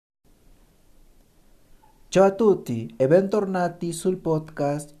Ciao a tutti e bentornati sul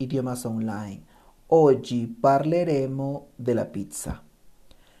podcast Idiomas Online. Oggi parleremo della pizza.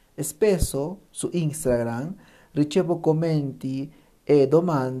 Spesso su Instagram ricevo commenti e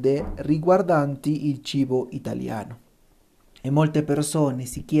domande riguardanti il cibo italiano e molte persone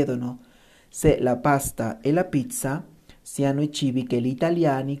si chiedono se la pasta e la pizza siano i cibi che gli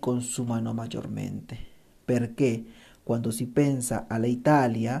italiani consumano maggiormente, perché quando si pensa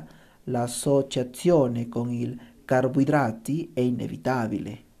all'Italia l'associazione con i carboidrati è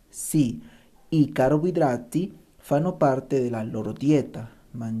inevitabile. Sì, i carboidrati fanno parte della loro dieta.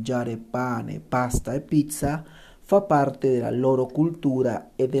 Mangiare pane, pasta e pizza fa parte della loro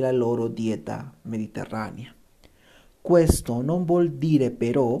cultura e della loro dieta mediterranea. Questo non vuol dire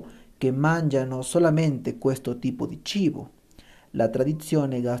però che mangiano solamente questo tipo di cibo. La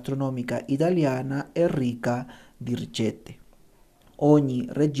tradizione gastronomica italiana è ricca di ricette. Ogni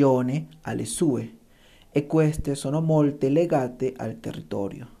regione ha le sue e queste sono molte legate al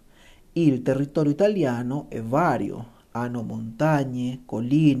territorio. Il territorio italiano è vario, hanno montagne,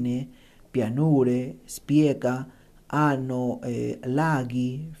 colline, pianure, spiega, hanno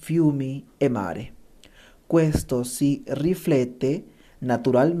laghi, fiumi e mare. Questo si riflette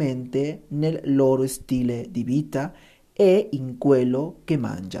naturalmente nel loro stile di vita e in quello che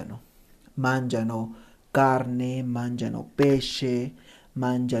mangiano. Mangiano carne, mangiano pesce,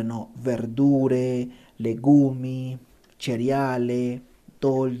 mangiano verdure, legumi, cereali,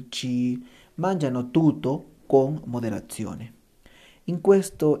 dolci, mangiano tutto con moderazione. In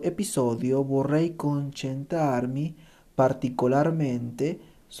questo episodio vorrei concentrarmi particolarmente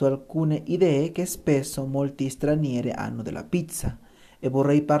su alcune idee che spesso molti stranieri hanno della pizza e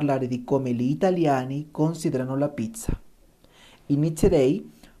vorrei parlare di come gli italiani considerano la pizza. Inizierei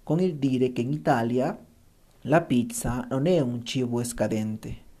con il dire che in Italia la pizza non è un cibo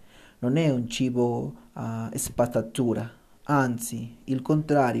scadente, non è un cibo spazzatura, anzi, il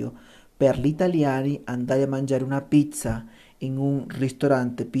contrario, per gli italiani andare a mangiare una pizza in un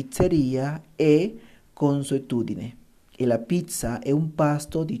ristorante pizzeria è consuetudine e la pizza è un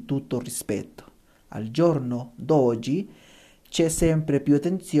pasto di tutto rispetto. Al giorno d'oggi c'è sempre più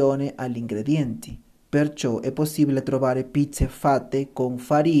attenzione agli ingredienti, perciò è possibile trovare pizze fatte con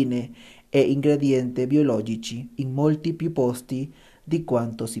farine e ingredienti biologici in molti più posti di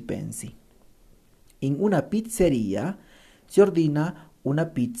quanto si pensi. In una pizzeria si ordina una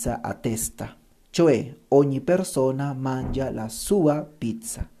pizza a testa, cioè ogni persona mangia la sua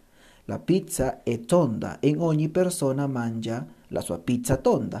pizza. La pizza è tonda e ogni persona mangia la sua pizza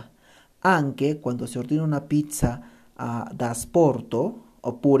tonda. Anche quando si ordina una pizza da asporto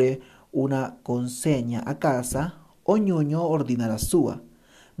oppure una consegna a casa, ognuno ordina la sua.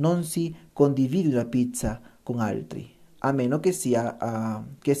 Non si condivide la pizza con altri, a meno che si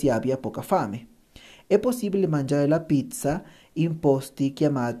abbia poca fame. È possibile mangiare la pizza in posti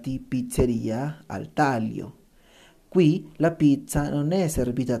chiamati pizzeria al taglio. Qui la pizza non è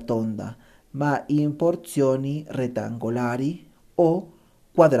servita tonda, ma in porzioni rettangolari o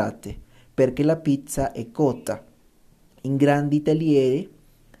quadrate, perché la pizza è cotta in grandi tagliere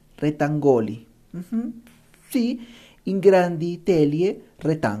rettangoli. Mhm. Sì, in grandi teglie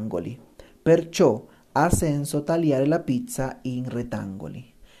rettangoli. Perciò ha senso tagliare la pizza in rettangoli.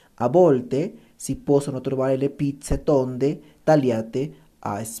 A volte si possono trovare le pizze tonde tagliate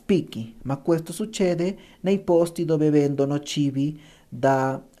a spicchi, ma questo succede nei posti dove vendono cibi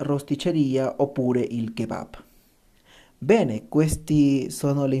da rosticceria oppure il kebab. Bene, queste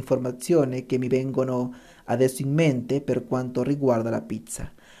sono le informazioni che mi vengono adesso in mente per quanto riguarda la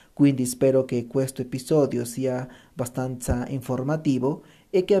pizza. Quindi spero che questo episodio sia abbastanza informativo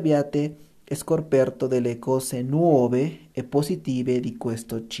e che abbiate scoperto delle cose nuove e positive di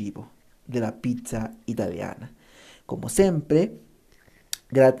questo cibo, della pizza italiana. Come sempre,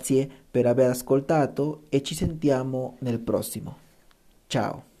 grazie per aver ascoltato e ci sentiamo nel prossimo.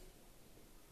 Ciao!